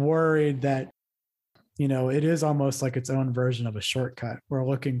worried that, it is almost like its own version of a shortcut. We're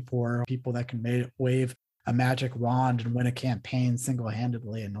looking for people that can wave a magic wand and win a campaign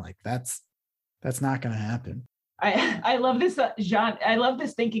single-handedly. And that's not going to happen. I love this genre. I love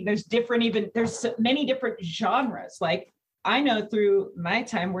this thinking. There's so many different genres. Like I know through my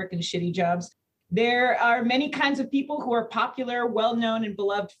time working shitty jobs, there are many kinds of people who are popular, well-known, and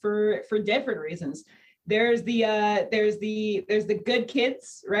beloved for different reasons. There's the good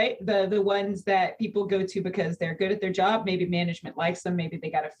kids, right? The ones that people go to because they're good at their job. Maybe management likes them. Maybe they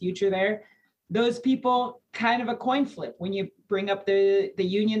got a future there. Those people, kind of a coin flip. When you bring up the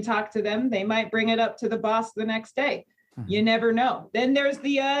union talk to them, they might bring it up to the boss the next day. Mm-hmm. You never know. Then there's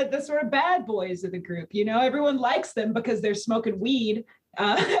the sort of bad boys of the group. Everyone likes them because they're smoking weed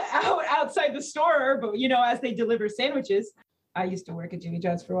outside the store, but as they deliver sandwiches. I used to work at Jimmy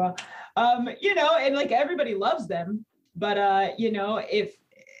John's for a while, and like everybody loves them, but if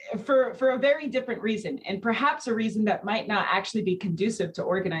for a very different reason, and perhaps a reason that might not actually be conducive to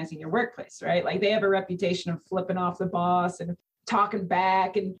organizing your workplace, right? Like they have a reputation of flipping off the boss and talking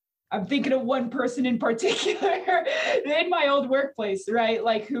back. And I'm thinking of one person in particular in my old workplace, right?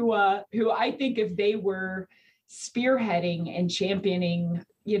 Like who I think if they were spearheading and championing,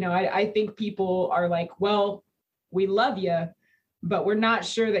 I think people are like, well, we love you, but we're not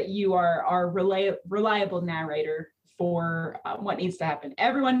sure that you are our reliable narrator for what needs to happen.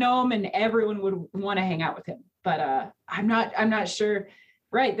 Everyone know him and everyone would want to hang out with him, but I'm not sure.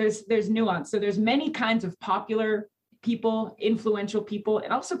 Right. There's nuance. So there's many kinds of popular people, influential people,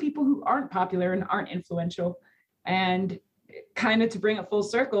 and also people who aren't popular and aren't influential. And kind of to bring it full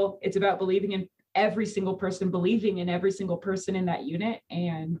circle, it's about believing in every single person, believing in every single person in that unit,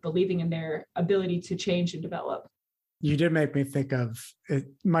 and believing in their ability to change and develop. You did make me think of, it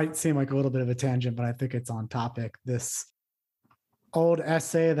might seem like a little bit of a tangent, but I think it's on topic. This old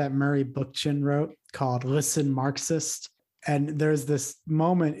essay that Murray Bookchin wrote called Listen Marxist. And there's this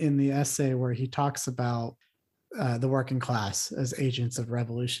moment in the essay where he talks about the working class as agents of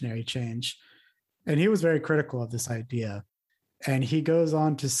revolutionary change. And he was very critical of this idea. And he goes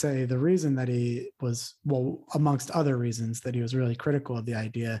on to say the reason that he was, well, amongst other reasons that he was really critical of the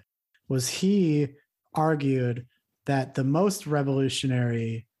idea, was he argued that the most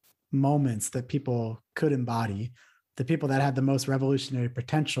revolutionary moments that people could embody, the people that had the most revolutionary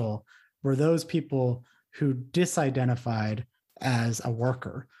potential, were those people who disidentified as a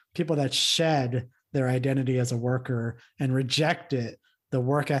worker, people that shed their identity as a worker and rejected the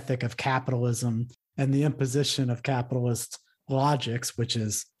work ethic of capitalism and the imposition of capitalist logics, which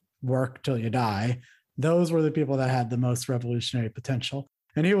is work till you die. Those were the people that had the most revolutionary potential.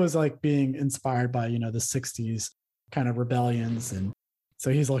 And he was like being inspired by, the 60s kind of rebellions. And so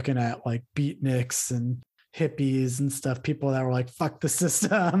he's looking at like beatniks and hippies and stuff, people that were like, fuck the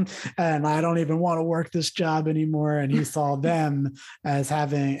system, and I don't even want to work this job anymore. And he saw them as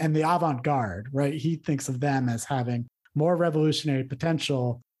having, and the avant-garde, right? He thinks of them as having more revolutionary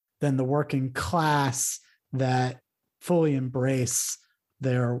potential than the working class that fully embrace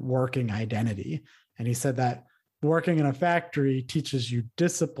their working identity. And he said that working in a factory teaches you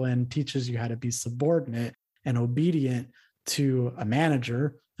discipline, teaches you how to be subordinate and obedient to a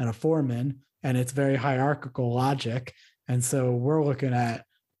manager and a foreman, and it's very hierarchical logic. And so we're looking at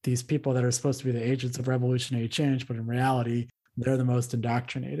these people that are supposed to be the agents of revolutionary change, but in reality, they're the most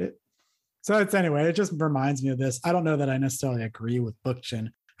indoctrinated. So it's anyway, it just reminds me of this. I don't know that I necessarily agree with Bookchin.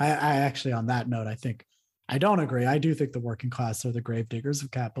 I actually, on that note, I don't agree. I do think the working class are the gravediggers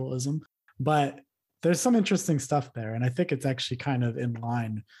of capitalism, but there's some interesting stuff there. And I think it's actually kind of in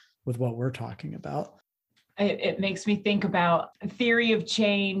line with what we're talking about. It makes me think about theory of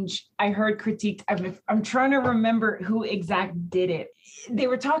change. I heard critiqued. I'm trying to remember who exact did it. They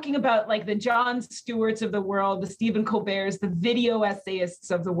were talking about like the Jon Stewarts of the world, the Stephen Colberts, the video essayists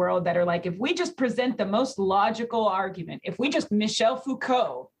of the world that are like, if we just present the most logical argument, if we just Michel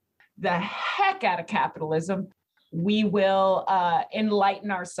Foucault the heck out of capitalism, we will enlighten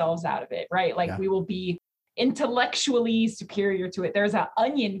ourselves out of it, right? Like we will be intellectually superior to it. There's an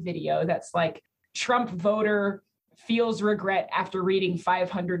Onion video that's like, Trump voter feels regret after reading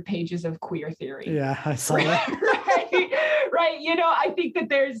 500 pages of queer theory. Yeah, I saw that. right. I think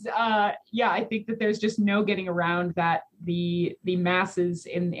that there's just no getting around that the masses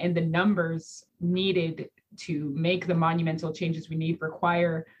and the numbers needed to make the monumental changes we need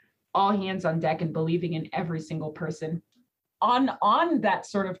require all hands on deck and believing in every single person. On that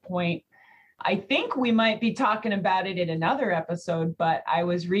sort of point, I think we might be talking about it in another episode, but I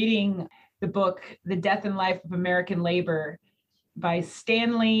was reading the book, The Death and Life of American Labor by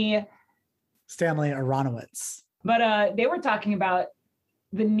Stanley Aronowitz. But they were talking about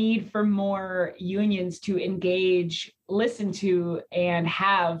the need for more unions to engage, listen to, and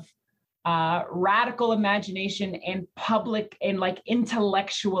have radical imagination and public and like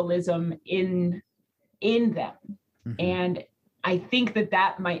intellectualism in them. Mm-hmm. And I think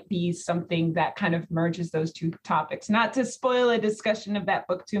that might be something that kind of merges those two topics. Not to spoil a discussion of that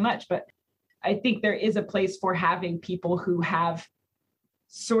book too much, but I think there is a place for having people who have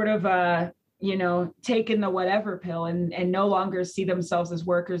sort of taken the whatever pill and no longer see themselves as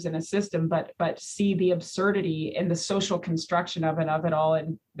workers in a system, but see the absurdity and the social construction of it all.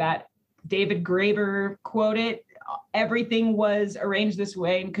 And that David Graeber quoted, everything was arranged this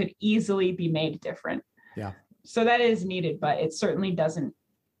way and could easily be made different. Yeah. So that is needed, but it certainly doesn't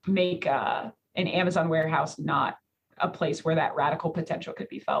make an Amazon warehouse not a place where that radical potential could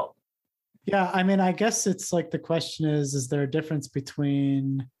be felt. Yeah, I mean, I guess it's like the question is there a difference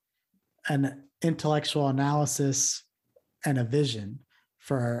between an intellectual analysis and a vision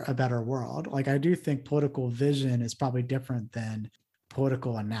for a better world? Like, I do think political vision is probably different than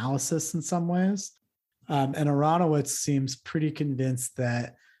political analysis in some ways. And Aronowitz seems pretty convinced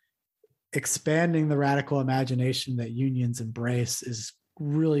that expanding the radical imagination that unions embrace is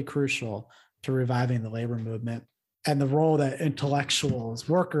really crucial to reviving the labor movement. And the role that intellectuals,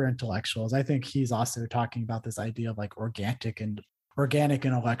 worker intellectuals, I think he's also talking about this idea of like organic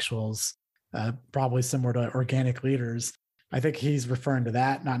intellectuals, probably similar to organic leaders. I think he's referring to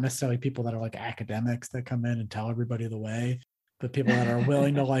that, not necessarily people that are like academics that come in and tell everybody the way, but people that are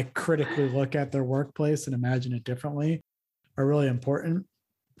willing to like critically look at their workplace and imagine it differently are really important.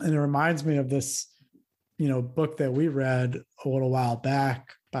 And it reminds me of this, book that we read a little while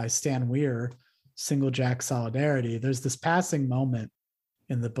back by Stan Weir, Single Jack Solidarity. There's this passing moment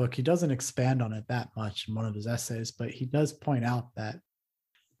in the book. He doesn't expand on it that much in one of his essays, but he does point out that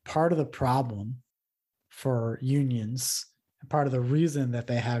part of the problem for unions, and part of the reason that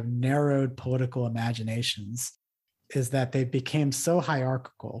they have narrowed political imaginations, is that they became so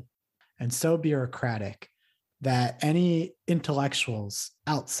hierarchical and so bureaucratic that any intellectuals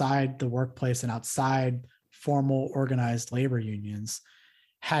outside the workplace and outside formal organized labor unions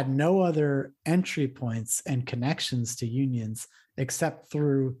had no other entry points and connections to unions except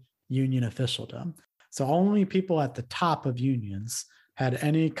through union officialdom. So only people at the top of unions had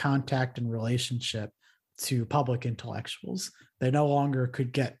any contact and relationship to public intellectuals. They no longer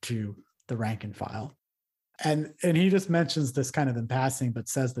could get to the rank and file. And he just mentions this kind of in passing, but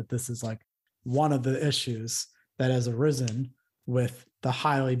says that this is like one of the issues that has arisen with the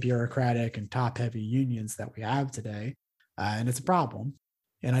highly bureaucratic and top-heavy unions that we have today. And it's a problem.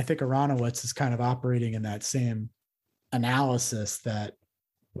 And I think Aronowitz is kind of operating in that same analysis that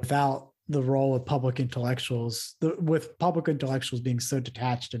without the role of public intellectuals, with public intellectuals being so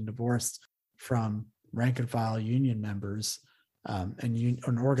detached and divorced from rank and file union members and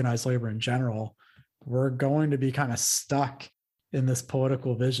organized labor in general, we're going to be kind of stuck in this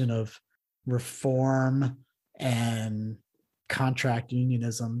political vision of reform and contract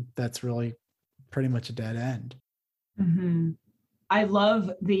unionism that's really pretty much a dead end. Mm-hmm. I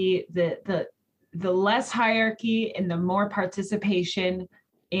love the less hierarchy and the more participation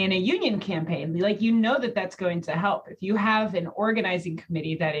in a union campaign. Like, you know, that's going to help. If you have an organizing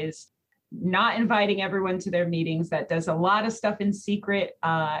committee that is not inviting everyone to their meetings, that does a lot of stuff in secret,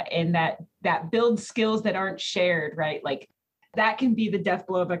 and that builds skills that aren't shared, right? Like, that can be the death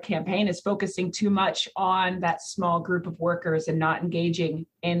blow of a campaign, is focusing too much on that small group of workers and not engaging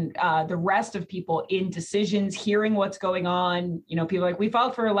in the rest of people in decisions, hearing what's going on. You know, people are like, we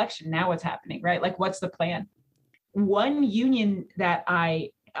filed for election, now what's happening, right? Like, what's the plan? One union that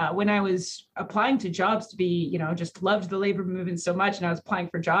when I was applying to jobs to be, you know, just loved the labor movement so much, and I was applying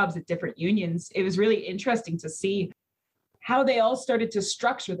for jobs at different unions, it was really interesting to see how they all started to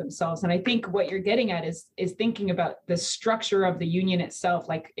structure themselves. And I think what you're getting at is thinking about the structure of the union itself.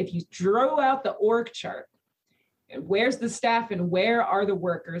 Like, if you drew out the org chart, where's the staff and where are the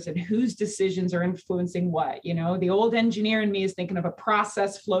workers and whose decisions are influencing what? You know, the old engineer in me is thinking of a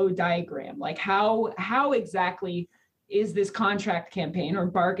process flow diagram. Like, how exactly is this contract campaign or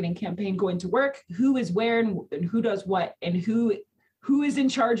bargaining campaign going to work? Who is where and who does what, and who is in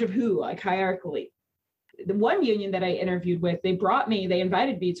charge of who, like, hierarchically. The one union that I interviewed with, they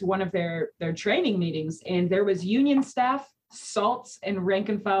invited me to one of their training meetings, and there was union staff, salts, and rank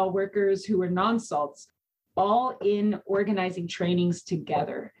and file workers who were non-salts, all in organizing trainings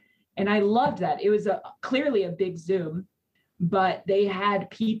together. And I loved that. It was clearly a big Zoom, but they had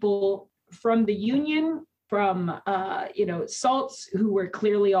people from the union, from salts who were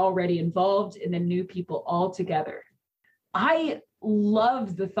clearly already involved, and then new people all together. I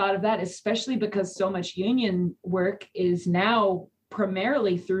love the thought of that, especially because so much union work is now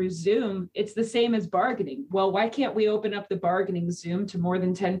primarily through Zoom. It's the same as bargaining. Well, why can't we open up the bargaining Zoom to more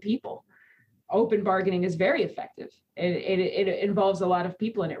than 10 people? Open bargaining is very effective. It involves a lot of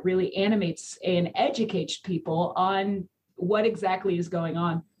people, and it really animates and educates people on what exactly is going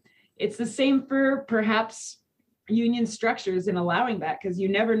on. It's the same for perhaps union structures and allowing that, because you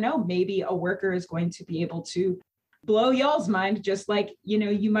never know, maybe a worker is going to be able to blow y'all's mind, just like, you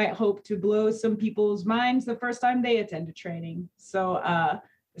know, you might hope to blow some people's minds the first time they attend a training. So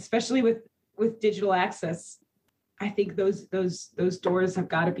especially with digital access, I think those doors have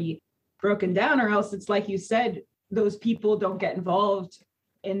got to be broken down, or else it's like you said, those people don't get involved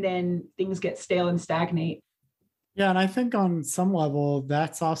and then things get stale and stagnate. Yeah, and I think on some level,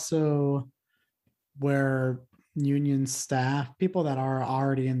 that's also where union staff, people that are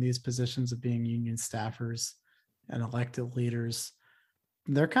already in these positions of being union staffers and elected leaders,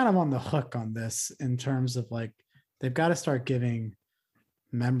 they're kind of on the hook on this, in terms of, like, they've got to start giving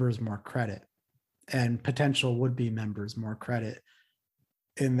members more credit, and potential would-be members more credit,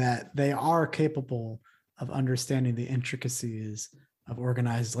 in that they are capable of understanding the intricacies of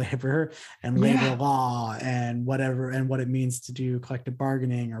organized labor and labor law and whatever, and what it means to do collective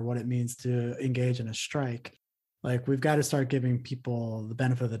bargaining, or what it means to engage in a strike. Like, we've got to start giving people the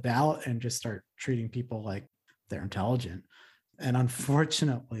benefit of the doubt and just start treating people like they're intelligent. And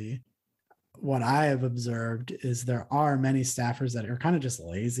unfortunately, what I have observed is there are many staffers that are kind of just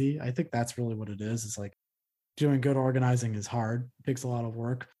lazy. I think that's really what it is. It's like, doing good organizing is hard, it takes a lot of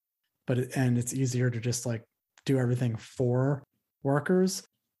work, and it's easier to just, like, do everything for workers.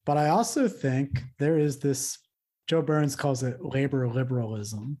 But I also think there is this, Joe Burns calls it labor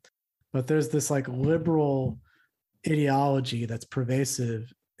liberalism, but there's this, like, liberal ideology that's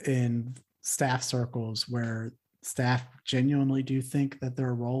pervasive in staff circles, where staff genuinely do think that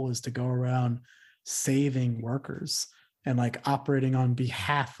their role is to go around saving workers and, like, operating on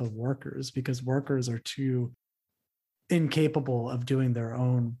behalf of workers, because workers are too incapable of doing their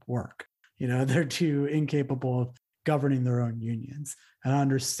own work. You know, they're too incapable of governing their own unions and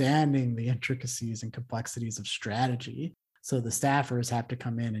understanding the intricacies and complexities of strategy. So the staffers have to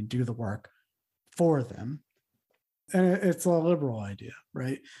come in and do the work for them. And it's a liberal idea,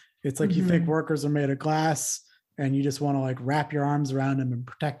 right? It's like, you think workers are made of glass and you just want to, like, wrap your arms around them and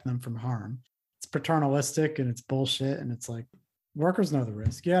protect them from harm. It's paternalistic and it's bullshit. And it's like, workers know the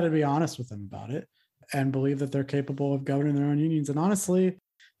risk. You got to be honest with them about it and believe that they're capable of governing their own unions. And honestly,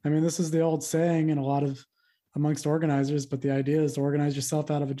 I mean, this is the old saying in a lot of amongst organizers, but the idea is to organize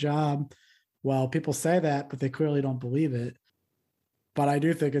yourself out of a job. Well, people say that, but they clearly don't believe it. But I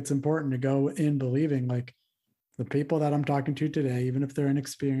do think it's important to go in believing, like, the people that I'm talking to today, even if they're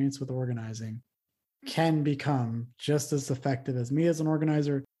inexperienced with organizing, can become just as effective as me as an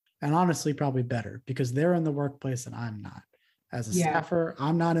organizer, and honestly, probably better, because they're in the workplace and I'm not. As a staffer,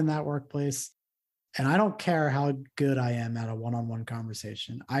 I'm not in that workplace. And I don't care how good I am at a one-on-one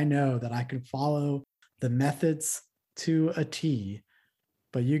conversation. I know that I can follow the methods to a T,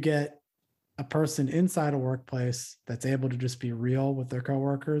 but you get a person inside a workplace that's able to just be real with their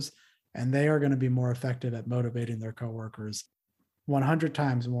coworkers, and they are going to be more effective at motivating their coworkers 100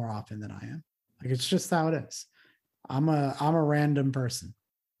 times more often than I am. Like, it's just how it is. I'm a random person.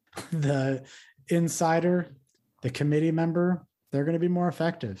 The insider, the committee member, they're going to be more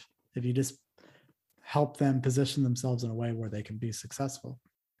effective if you just help them position themselves in a way where they can be successful.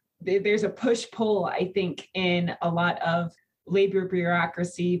 There's a push-pull, I think, in a lot of labor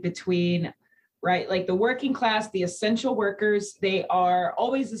bureaucracy between, right, like the working class, the essential workers. They are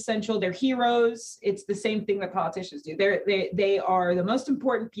always essential. They're heroes. It's the same thing that politicians do. They are the most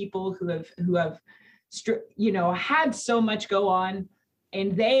important people who have had so much go on,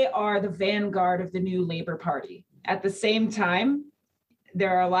 and they are the vanguard of the new Labor Party. At the same time,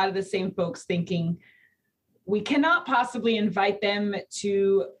 there are a lot of the same folks thinking we cannot possibly invite them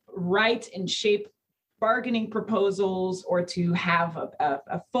to write and shape bargaining proposals or to have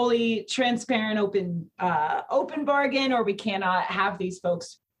a fully transparent, open bargain, or we cannot have these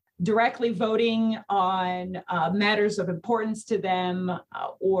folks directly voting on matters of importance to them,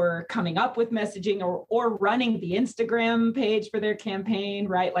 or coming up with messaging, or running the Instagram page for their campaign,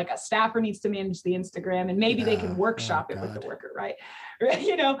 right? Like a staffer needs to manage the Instagram, and maybe they can workshop it with the worker, right?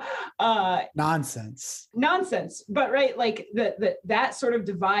 Nonsense. But right, like that sort of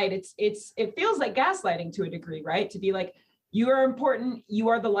divide, it feels like gaslighting to a degree, right? To be like, you are important, you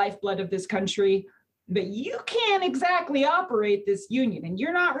are the lifeblood of this country, but you can't exactly operate this union, and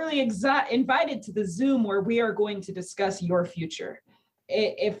you're not really invited to the Zoom where we are going to discuss your future.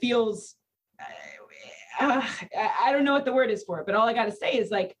 It feels, I don't know what the word is for it, but all I got to say is,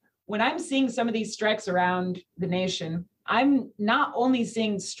 like, when I'm seeing some of these strikes around the nation, I'm not only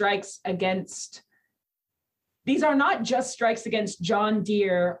seeing strikes against, these are not just strikes against John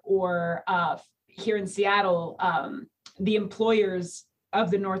Deere or here in Seattle, the employers of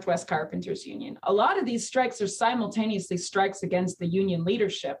the Northwest Carpenters Union. A lot of these strikes are simultaneously strikes against the union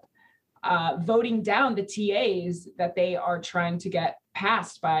leadership, voting down the TAs that they are trying to get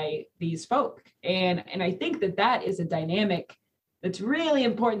passed by these folk. And I think that is a dynamic that's really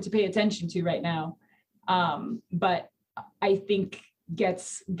important to pay attention to right now. But I think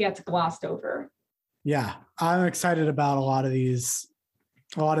gets glossed over. Yeah, I'm excited about a lot of this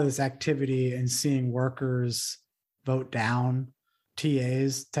activity and seeing workers vote down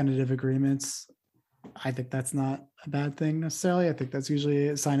TAs, tentative agreements. I think that's not a bad thing necessarily. I think that's usually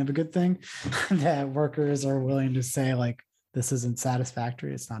a sign of a good thing that workers are willing to say, like, this isn't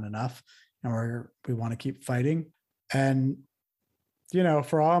satisfactory, it's not enough, and we want to keep fighting. And,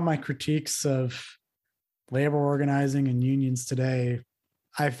 for all my critiques of labor organizing and unions today,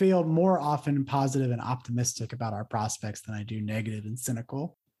 I feel more often positive and optimistic about our prospects than I do negative and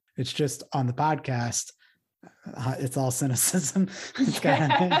cynical. It's just on the podcast, it's all cynicism.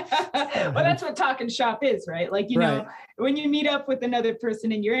 Well, that's what Talking Shop is, right? Like, right. When you meet up with another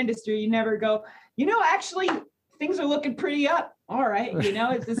person in your industry, you never go, actually things are looking pretty up. All right.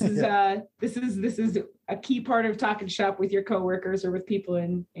 This is this is a key part of Talking Shop with your coworkers or with people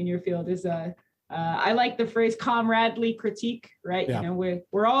in your field is I like the phrase comradely critique, right? Yeah.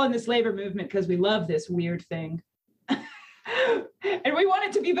 We're all in this labor movement because we love this weird thing. And we want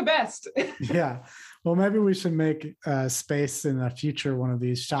it to be the best. Yeah. Well, maybe we should make space in the future, one of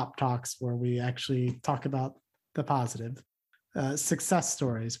these shop talks where we actually talk about the positive success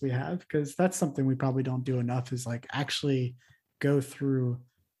stories we have, because that's something we probably don't do enough, is like actually go through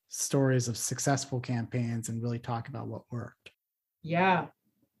stories of successful campaigns and really talk about what worked. Yeah.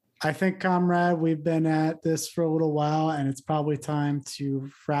 I think, comrade, we've been at this for a little while, and it's probably time to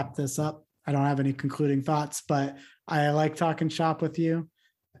wrap this up. I don't have any concluding thoughts, but I like talking shop with you.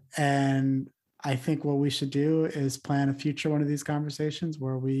 And I think what we should do is plan a future one of these conversations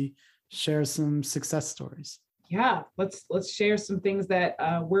where we share some success stories. Yeah, let's share some things that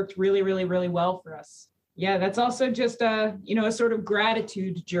worked really, really, really well for us. Yeah, that's also just a sort of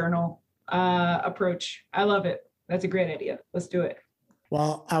gratitude journal approach. I love it. That's a great idea. Let's do it.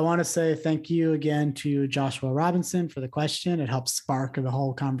 Well, I want to say thank you again to Joshua Robinson for the question. It helps spark the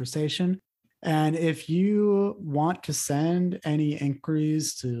whole conversation. And if you want to send any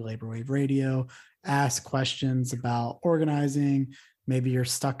inquiries to Labor Wave Radio, ask questions about organizing, maybe you're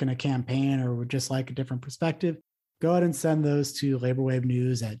stuck in a campaign or would just like a different perspective, go ahead and send those to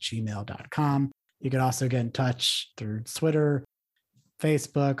laborwavenews@gmail.com. You can also get in touch through Twitter,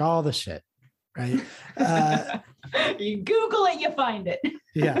 Facebook, all the shit, right? You Google it, you find it.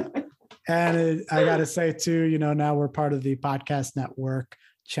 Yeah. And I got to say too, now we're part of the podcast network,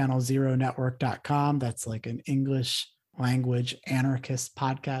 channelzeronetwork.com. That's like an English language anarchist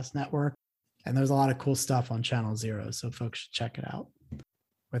podcast network. And there's a lot of cool stuff on Channel Zero, so folks should check it out.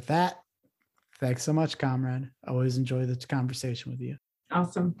 With that, thanks so much, comrade. I always enjoy the conversation with you.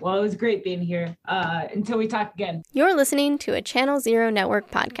 Awesome. Well, it was great being here. Until we talk again. You're listening to a Channel Zero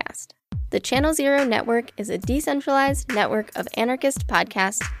Network podcast. The Channel Zero Network is a decentralized network of anarchist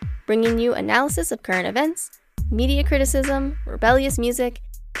podcasts bringing you analysis of current events, media criticism, rebellious music,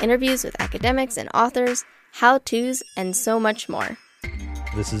 interviews with academics and authors, how-tos, and so much more.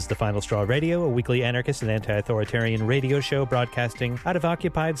 This is The Final Straw Radio, a weekly anarchist and anti-authoritarian radio show broadcasting out of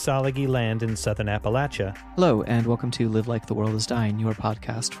occupied Salagi land in southern Appalachia. Hello, and welcome to Live Like the World is Dying, your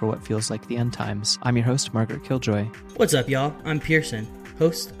podcast for what feels like the end times. I'm your host, Margaret Killjoy. What's up, y'all? I'm Pearson,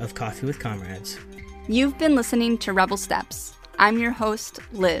 host of Coffee with Comrades. You've been listening to Rebel Steps. I'm your host,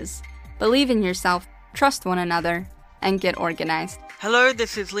 Liz. Believe in yourself, trust one another, and get organized. Hello,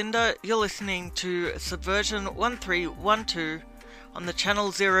 this is Linda. You're listening to Subversion 1312 on the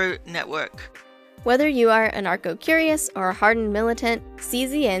Channel Zero Network. Whether you are anarcho-curious or a hardened militant,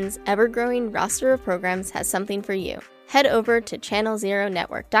 CZN's ever-growing roster of programs has something for you. Head over to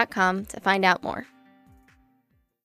channelzeronetwork.com to find out more.